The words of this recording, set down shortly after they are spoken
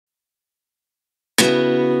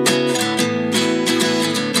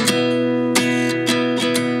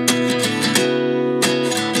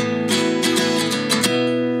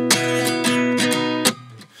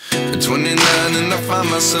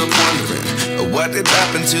What did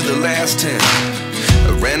happen to the last 10?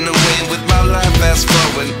 I ran away with my life, fast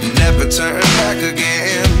forward, never turn back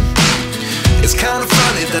again. It's kind of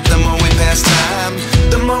funny that the more we pass time,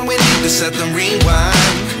 the more we need to set them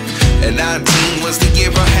rewind. And 19 was the year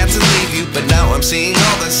I had to leave you, but now I'm seeing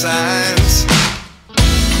all the signs.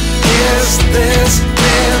 Is this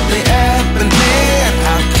really happening?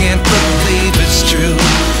 I can't believe it's true.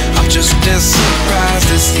 I'm just as surprised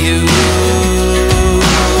as you.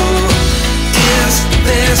 Is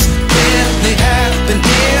this really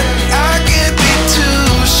happening? I can't be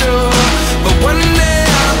too sure, but one day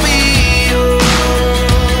I'll be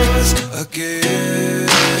yours again.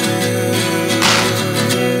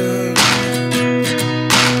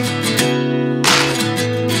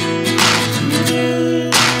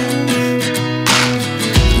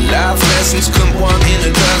 Life lessons come one in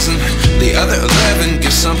a dozen. The other 11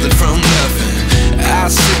 give something from nothing. I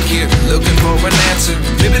sit here looking for an answer.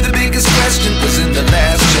 Maybe the biggest question was in the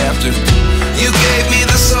last chapter. You gave me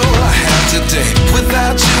the soul I have today.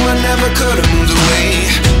 Without you I never could have moved away.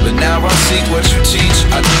 But now I see what you teach.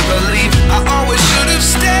 I do believe I always should have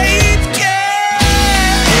stayed.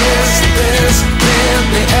 Yeah. Is this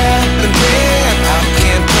really happening? I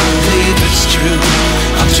can't believe it's true.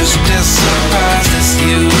 I'm just as surprised as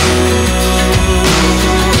you.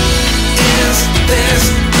 Is this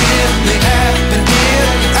really happening?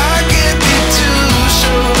 I can't be too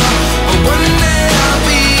sure, but one day I'll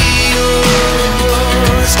be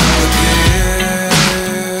yours again.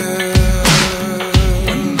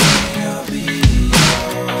 One day I'll be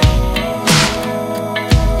yours.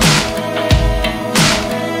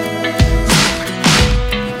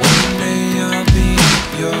 One day I'll be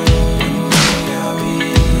yours.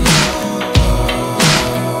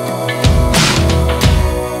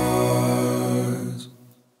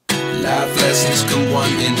 Life lessons come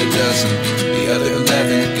one in a dozen. The other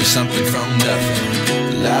 11 give something from nothing.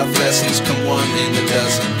 Life lessons come one in a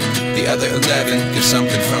dozen. The other 11 give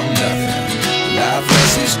something from nothing. Life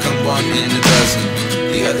lessons come one in a dozen.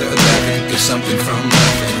 The other 11 give something from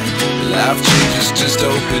nothing. Life changes just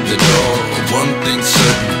open the door. One thing's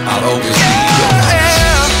certain, I'll always be yours.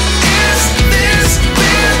 Is this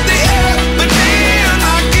really happening?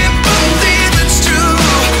 I can't believe it's true.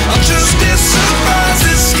 I'm just as surprised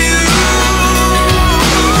as you.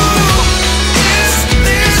 Is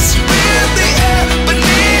this really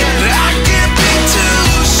happening? I can't be too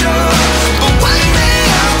sure, but one day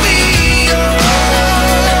I'll be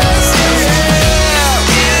yours. Yeah.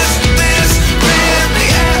 Is this really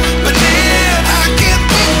happening? I can't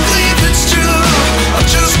believe it's true. I'm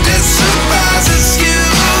just as surprised as you.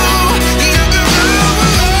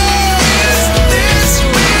 Is this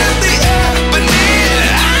really happening?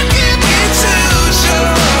 I can't be too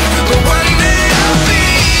sure, but one day I'll be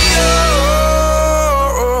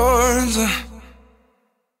yours.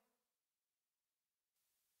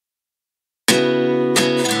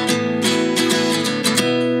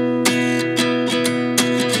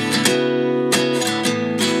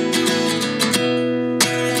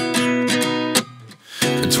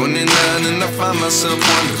 At 29 and I find myself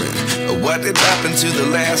wondering, what did happen to the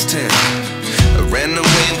last 10? I ran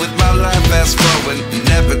away with my life, fast forward,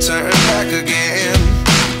 never turn back again.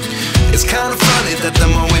 It's kind of funny that the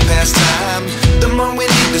more we pass time, the more we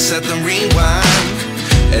need to set them rewind.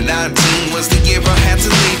 And 19 was the year I had to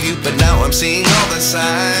leave you, but now I'm seeing all the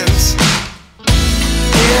signs.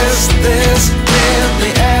 Is this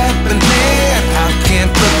really happening? I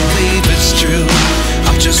can't believe it's true.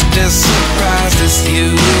 I'm just as surprised as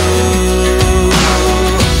you.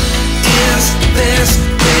 Is this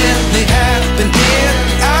really happening?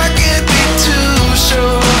 I can't be too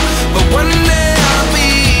sure, but one day I'll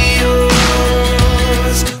be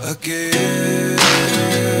yours again.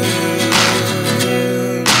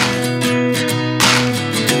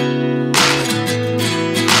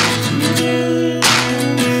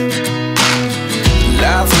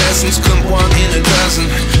 Life lessons come one in a dozen.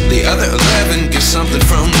 The other 11 give something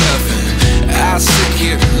from nothing. I sit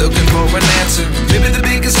here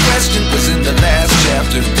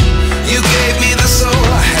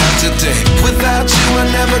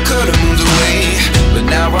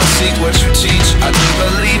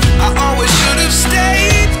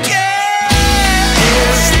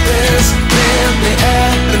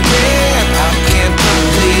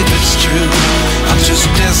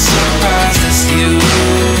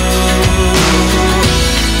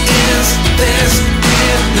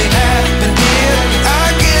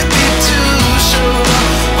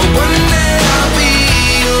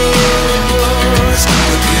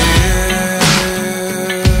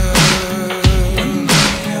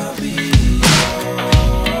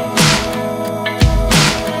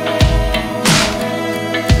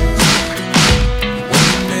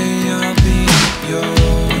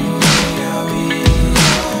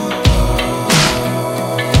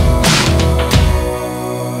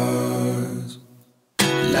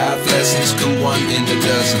one in a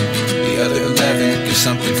dozen. The other 11 give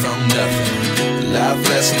something from nothing. Life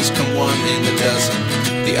lessons come one in a dozen.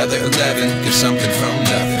 The other 11 give something from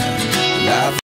nothing. Life